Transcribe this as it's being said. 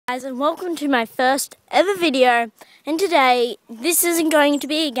Guys, and welcome to my first ever video, and today this isn't going to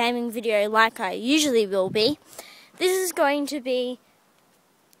be a gaming video like I usually will be. This is going to be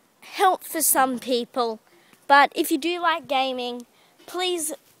help for some people, but if you do like gaming,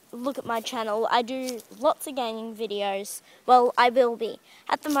 please look at my channel. I do lots of gaming videos. Well, I will be.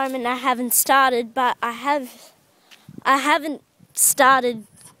 At the moment I haven't started, but I haven't started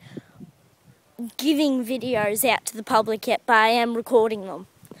giving videos out to the public yet, but I am recording them.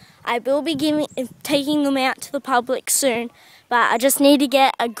 I will be taking them out to the public soon, but I just need to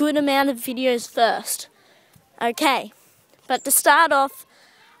get a good amount of videos first. Okay, but to start off,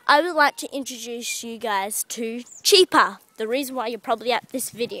 I would like to introduce you guys to Cheaper, the reason why you're probably at this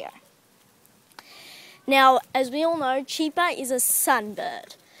video. Now, as we all know, Cheaper is a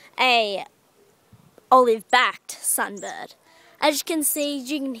sunbird, a olive-backed sunbird. As you can see,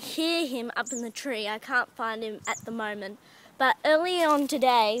 you can hear him up in the tree. I can't find him at the moment. But earlier on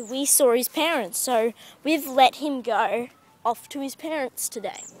today, we saw his parents, so we've let him go off to his parents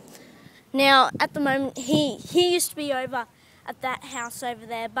today. Now, at the moment, he used to be over at that house over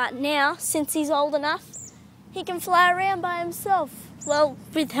there, but now, since he's old enough, he can fly around by himself. Well,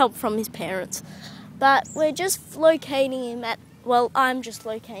 with help from his parents. But we're just locating him at, well, I'm just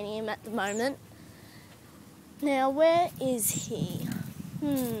locating him at the moment. Now, where is he?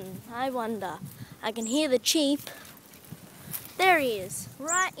 I wonder. I can hear the cheep. There he is,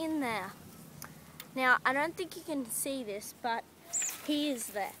 right in there. Now, I don't think you can see this, but he is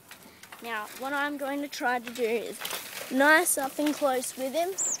there. Now, what I'm going to try to do is nice up and close with him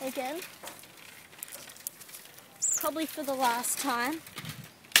again. Probably for the last time.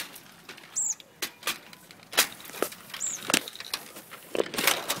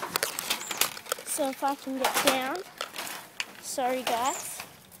 So if I can get down. Sorry guys.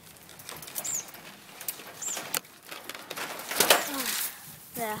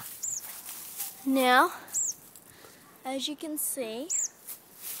 There. Now, as you can see,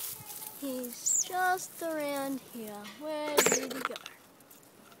 he's just around here. Where did he go?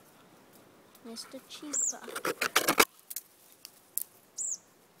 Mr. Cheaper.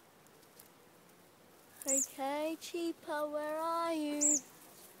 Okay, Cheaper, where are you?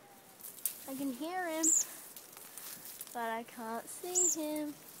 I can hear him, but I can't see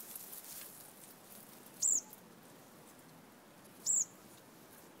him.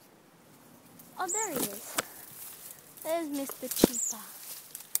 Oh, there he is. There's Mr. Cheaper.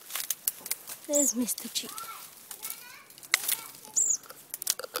 There's Mr. Cheaper.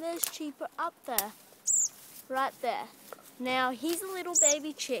 There's Cheaper up there. Right there. Now, he's a little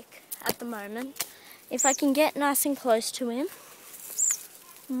baby chick at the moment. If I can get nice and close to him,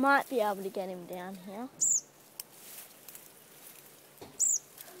 might be able to get him down here.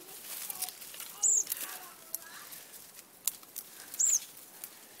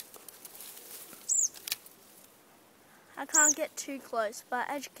 I can't get too close, but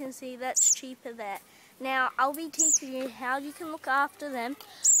as you can see, that's Cheaper there. Now, I'll be teaching you how you can look after them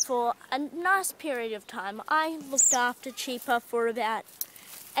for a nice period of time. I looked after Cheaper for about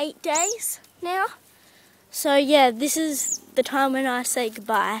 8 days now. So yeah, this is the time when I say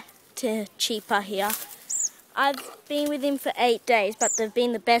goodbye to Cheaper here. I've been with him for 8 days, but they've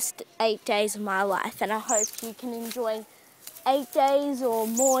been the best 8 days of my life, and I hope you can enjoy 8 days or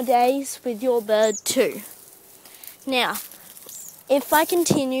more days with your bird too. Now, if I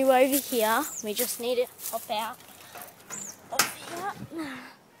continue over here, we just need to hop out of here.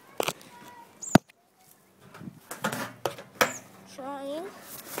 Trying.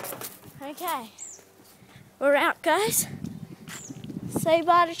 Okay. We're out, guys. Say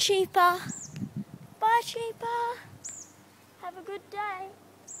bye to Cheaper. Bye, Cheaper. Have a good day.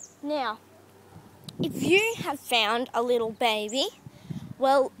 Now, if you have found a little baby,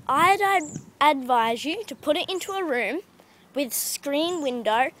 well, I'd advise you to put it into a room with screen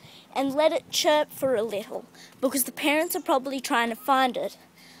window and let it chirp for a little, because the parents are probably trying to find it.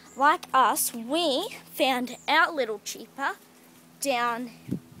 Like us, we found our little Cheaper down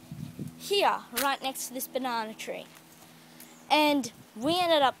here, right next to this banana tree. And we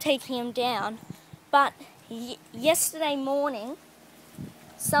ended up taking him down, but yesterday morning,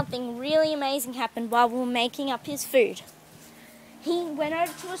 something really amazing happened while we were making up his food. He went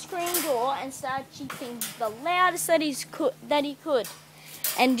over to a screen door and started cheeping the loudest that he could.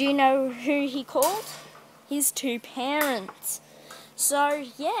 And do you know who he called? His two parents. So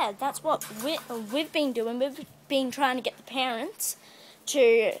yeah, that's what we've been doing. We've been trying to get the parents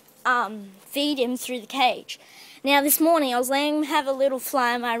to feed him through the cage. Now this morning I was letting him have a little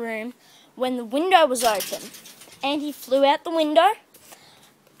fly in my room when the window was open, and he flew out the window,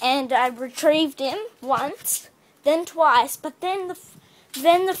 and I retrieved him once, then twice, but then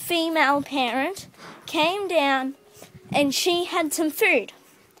then the female parent came down and she had some food.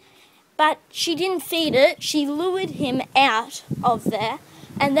 But she didn't feed it, she lured him out of there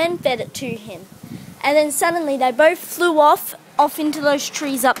and then fed it to him. And then suddenly they both flew off into those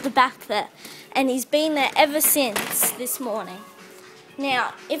trees up the back there. And he's been there ever since this morning.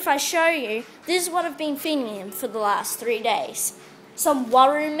 Now, if I show you, this is what I've been feeding him for the last 3 days. Some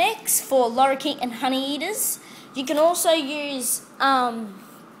waroo mix for lorikeet and honey eaters. You can also use, I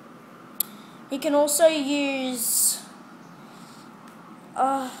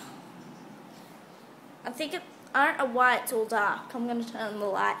don't know why it's all dark. I'm going to turn on the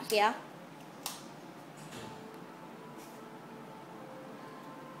light here.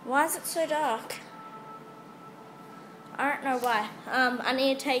 Why is it so dark? I don't know why. I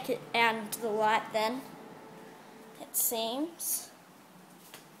need to take it out into the light then. It seems.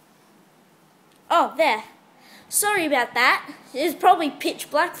 Oh, there. Sorry about that. It's probably pitch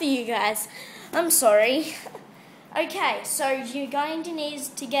black for you guys. I'm sorry. Okay, so you're going to need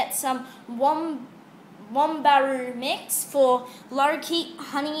to get some waroo mix for lorikeet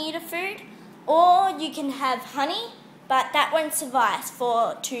honey eater food, or you can have honey, but that won't survive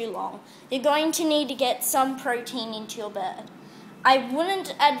for too long. You're going to need to get some protein into your bird. I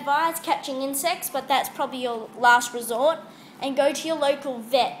wouldn't advise catching insects, but that's probably your last resort, and go to your local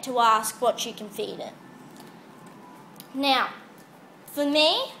vet to ask what you can feed it. Now, for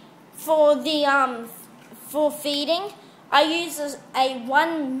me, for feeding, I use a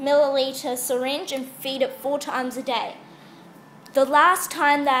 1 milliliter syringe and feed it 4 times a day. The last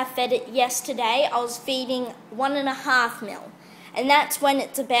time that I fed it yesterday, I was feeding 1.5 mil, and that's when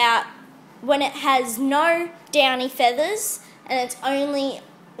when it has no downy feathers and it's only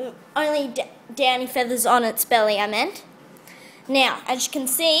downy feathers on its belly, I meant. Now, as you can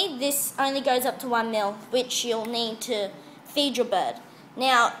see, this only goes up to 1 mil, which you'll need to feed your bird.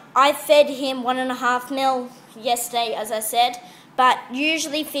 Now, I fed him 1.5 mil yesterday, as I said, but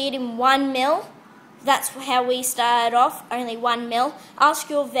usually feed him 1 mil. That's how we started off, only 1 mil. Ask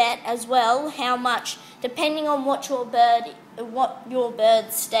your vet as well how much, depending on what your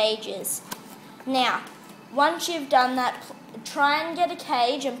bird's stage is. Now, once you've done that, try and get a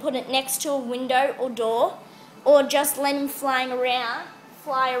cage and put it next to a window or door, or just let him fly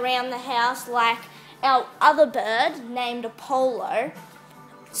around the house like our other bird named Apollo.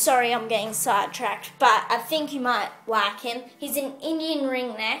 Sorry, I'm getting sidetracked, but I think you might like him. He's an Indian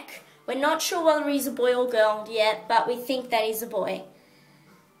ringneck. We're not sure whether he's a boy or girl yet, but we think that he's a boy.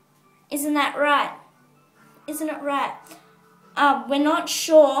 Isn't that right? Isn't it right? We're not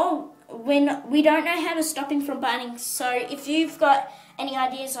sure. We don't know how to stop him from biting, so if you've got any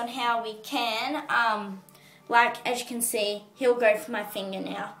ideas on how we can, like as you can see, he'll go for my finger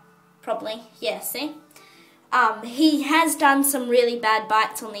now. Probably, yeah, see? He has done some really bad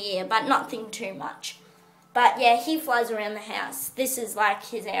bites on the ear, but nothing too much. But yeah, he flies around the house. This is like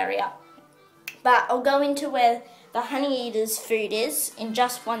his area. But I'll go into where the honey eater's food is in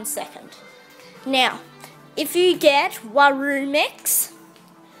just 1 second. Now, if you get waroo mix,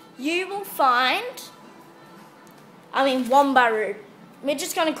 you will find, wombaroo. We're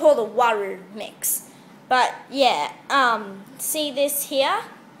just going to call the waroo mix. But yeah, see this here?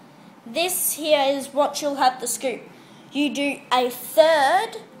 This here is what you'll have to scoop. You do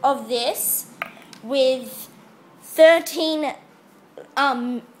 1/3 of this with 13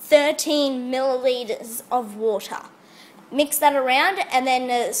 milliliters of water. Mix that around and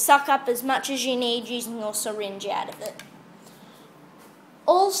then suck up as much as you need using your syringe out of it.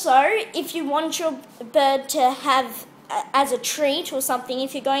 Also, if you want your bird to have as a treat or something,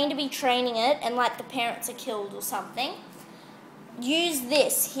 if you're going to be training it and like the parents are killed or something, use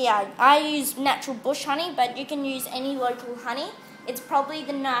this here. I use natural bush honey, but you can use any local honey. It's probably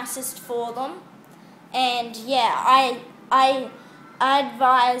the nicest for them. And yeah, I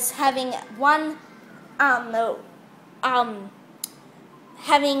advise having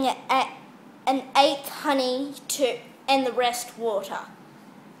having an 1/8 honey and the rest water.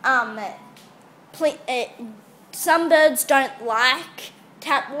 Some birds don't like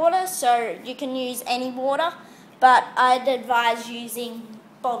tap water, so you can use any water, but I'd advise using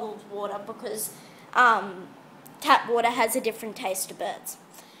bottled water because tap water has a different taste to birds.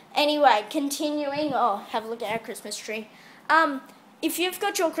 Anyway, continuing, have a look at our Christmas tree. If you've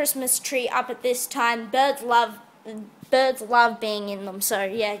got your Christmas tree up at this time, birds love being in them, so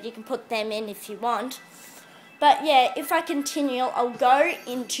yeah, you can put them in if you want. But yeah, if I continue, I'll go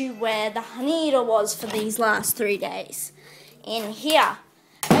into where the honey eater was for these last 3 days. In here,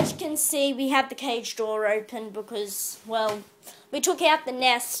 as you can see, we have the cage door open because, well, we took out the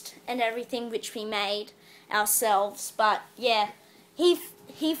nest and everything which we made ourselves. But yeah,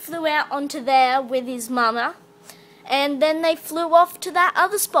 he flew out onto there with his mama, and then they flew off to that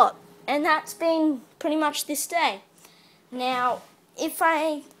other spot, and that's been pretty much this day. Now,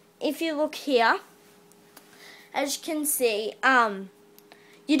 if you look here, as you can see,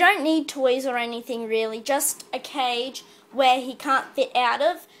 you don't need toys or anything really, just a cage where he can't fit out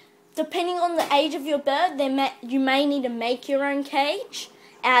of. Depending on the age of your bird, you may need to make your own cage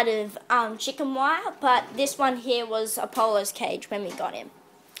out of chicken wire, but this one here was Apollo's cage when we got him.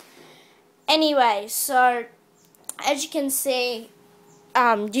 Anyway, so as you can see,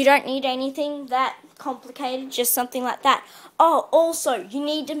 you don't need anything that complicated, just something like that. Oh, also, you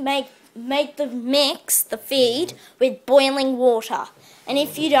need to make the mix, the feed, with boiling water. And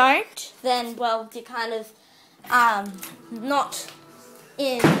if you don't, then, well, you're kind of not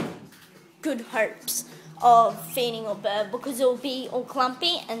in good hopes of feeding your bird, because it will be all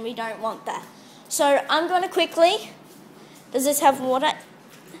clumpy and we don't want that. So I'm going to quickly, does this have water?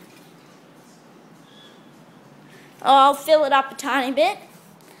 Oh, I'll fill it up a tiny bit.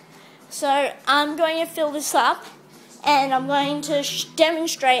 So I'm going to fill this up, and I'm going to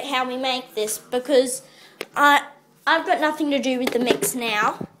demonstrate how we make this, because I've got nothing to do with the mix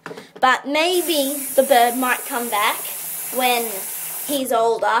now, but maybe the bird might come back when he's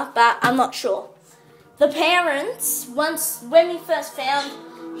older, but I'm not sure. The parents, when we first found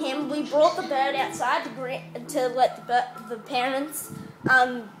him, we brought the bird outside to let the parents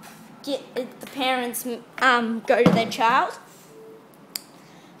go to their child.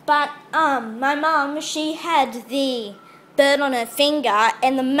 But my mum, she had the bird on her finger,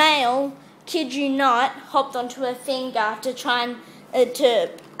 and the male, kid you not, hopped onto her finger to try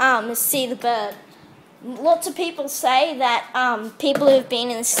and see the bird. Lots of people say that people who have been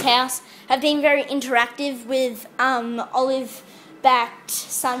in this house have been very interactive with olive-backed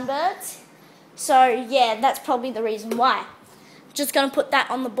sunbirds. So yeah, that's probably the reason why. Just going to put that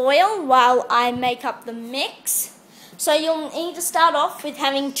on the boil while I make up the mix. So you'll need to start off with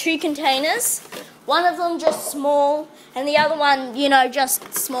having 2 containers. One of them just small, and the other one,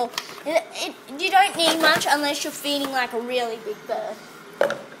 just small. You don't need much unless you're feeding like a really big bird.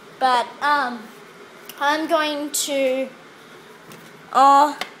 But I'm going to,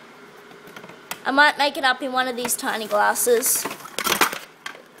 I might make it up in one of these tiny glasses.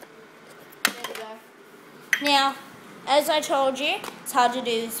 There we go. Now, as I told you, it's hard to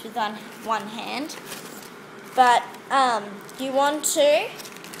do this with one hand, but you want to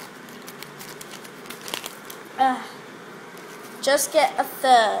just get a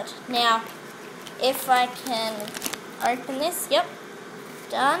third. Now, if I can open this, yep,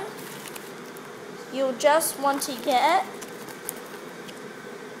 done. You'll just want to get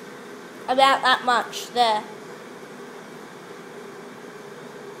about that much there.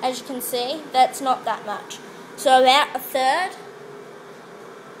 As you can see, that's not that much. So about a third,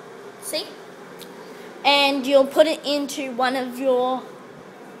 see? And you'll put it into one of your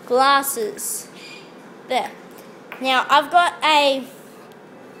glasses. There. Now I've got a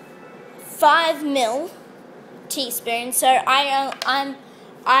 5 ml teaspoon, so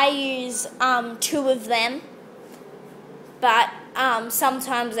I use 2 of them, but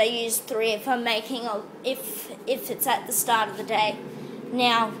sometimes I use 3 if I'm making if it's at the start of the day.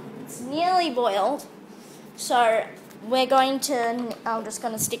 Now it's nearly boiled, so I'm just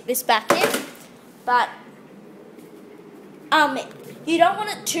going to stick this back in, but you don't want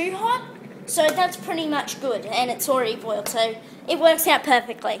it too hot, so that's pretty much good, and it's already boiled, so it works out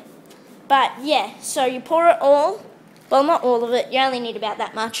perfectly. But yeah, so you pour it all. Well, not all of it, you only need about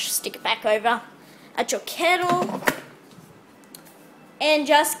that much. Stick it back over at your kettle. And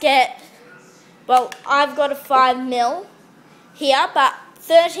just get, well, I've got a 5 ml here, but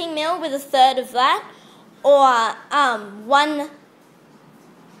 13 ml with a third of that, or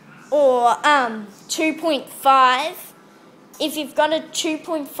 2.5. If you've got a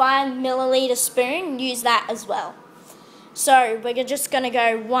 2.5 milliliter spoon, use that as well. So we're just going to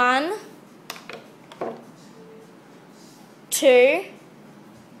go 1, 2,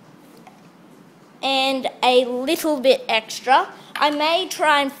 and a little bit extra. I may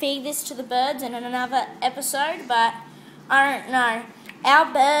try and feed this to the birds in another episode, but I don't know.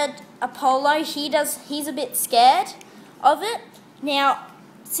 Our bird, Apollo, he's a bit scared of it. Now,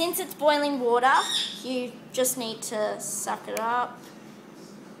 since it's boiling water, you just need to suck it up.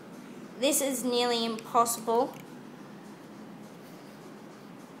 This is nearly impossible.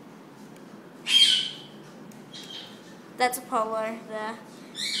 That's Apollo there.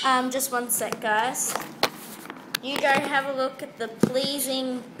 Just one sec, guys. You go have a look at the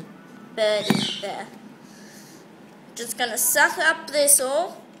pleasing birdie there. Just going to suck up this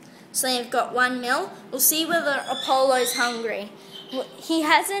all. So you've got 1 ml. We'll see whether Apollo's hungry. he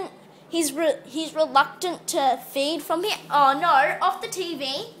hasn't. He's reluctant to feed from here. Oh no! Off the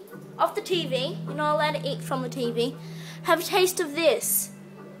TV. Off the TV. You're not allowed to eat from the TV. Have a taste of this.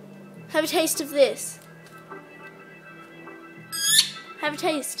 Have a taste of this. Have a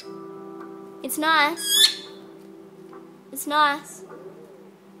taste. It's nice. It's nice.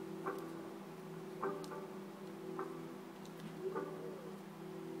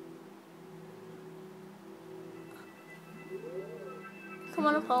 Come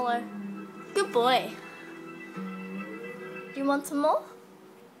on, Apollo. Good boy. Do you want some more?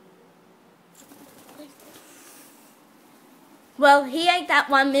 Well, he ate that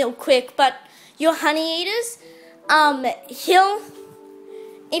one meal quick, but your honey eaters,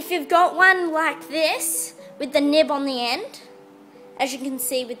 if you've got one like this, with the nib on the end, as you can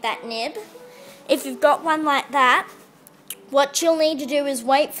see with that nib, if you've got one like that, what you'll need to do is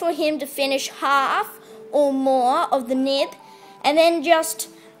wait for him to finish half or more of the nib, and then just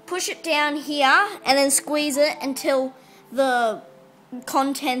push it down here, and then squeeze it until the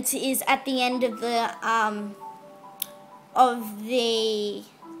contents is at the end of the,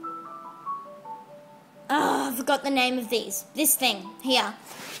 I forgot the name of these. This thing here.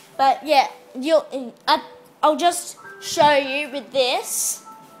 But yeah, I'll just show you with this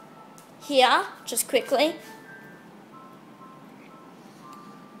here, just quickly.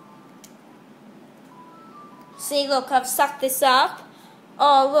 See, look, I've sucked this up.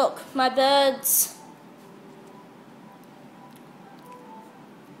 Oh, look, my birds.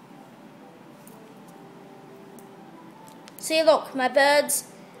 See, look, my birds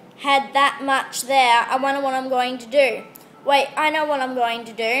had that much there. I wonder what I'm going to do. Wait, I know what I'm going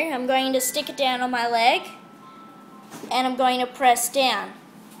to do. I'm going to stick it down on my leg, and I'm going to press down.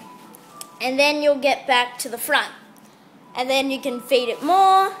 And then you'll get back to the front. And then you can feed it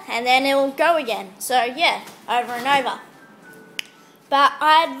more, and then it'll go again. So, yeah, over and over. But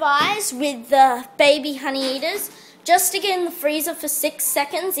I advise with the baby honey eaters, just stick it in the freezer for 6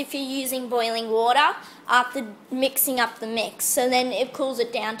 seconds if you're using boiling water after mixing up the mix. So then it cools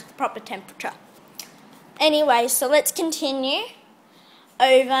it down to the proper temperature. Anyway, so let's continue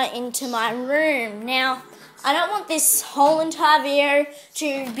over into my room. Now, I don't want this whole entire video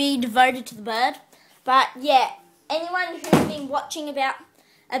to be devoted to the bird. But yeah, anyone who's been watching about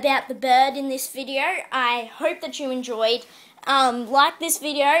the bird in this video, I hope that you enjoyed. Like this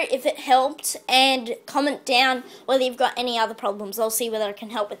video if it helped, and comment down whether you've got any other problems. I'll see whether I can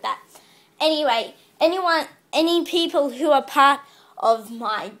help with that. Anyway, any people who are part of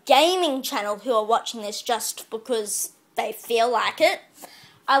my gaming channel who are watching this just because they feel like it,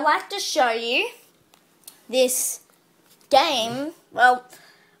 I'd like to show you this game. Well,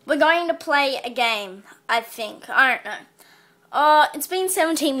 we're going to play a game, I think. I don't know. It's been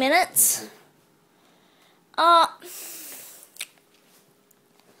 17 minutes.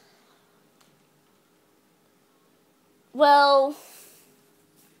 Well,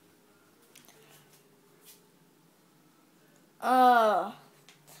 I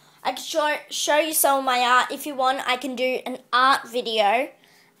can show you some of my art. If you want, I can do an art video.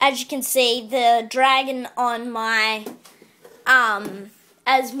 As you can see, the dragon on my,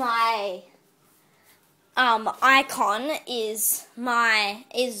 as my, icon is I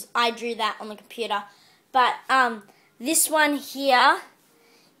drew that on the computer. But, this one here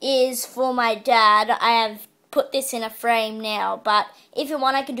is for my dad. I have put this in a frame now, but if you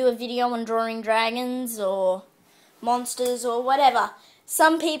want, I can do a video on drawing dragons or monsters or whatever.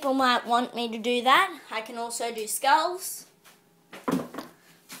 Some people might want me to do that. I can also do skulls.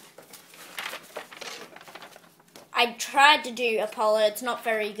 I tried to do Apollo, it's not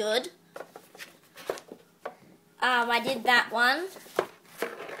very good. I did that one.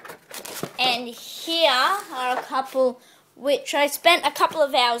 And here are a couple, which I spent a couple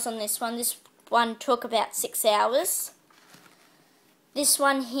of hours on this one. This one took about 6 hours. This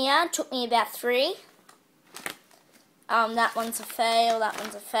one here took me about 3. That one's a fail, that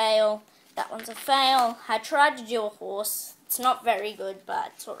one's a fail, that one's a fail. I tried to do a horse. It's not very good,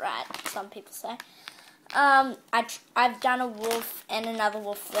 but it's alright, some people say. I've done a wolf and another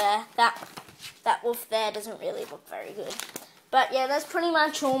wolf there. That wolf there doesn't really look very good. But yeah, that's pretty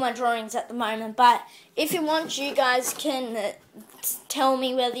much all my drawings at the moment. But if you want, you guys can tell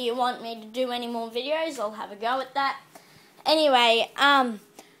me whether you want me to do any more videos. I'll have a go at that. Anyway,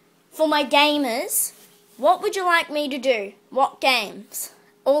 for my gamers, what would you like me to do? What games?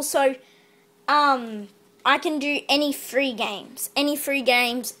 Also, I can do any free games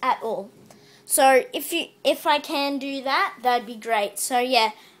at all. So if I can do that, that'd be great. So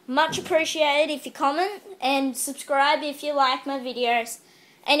yeah, much appreciated if you comment and subscribe if you like my videos.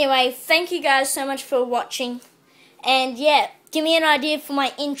 Anyway, thank you guys so much for watching. And yeah, Give me an idea for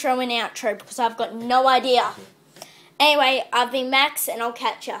my intro and outro because I've got no idea. Anyway, I've been Max and I'll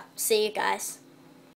catch ya. See you guys.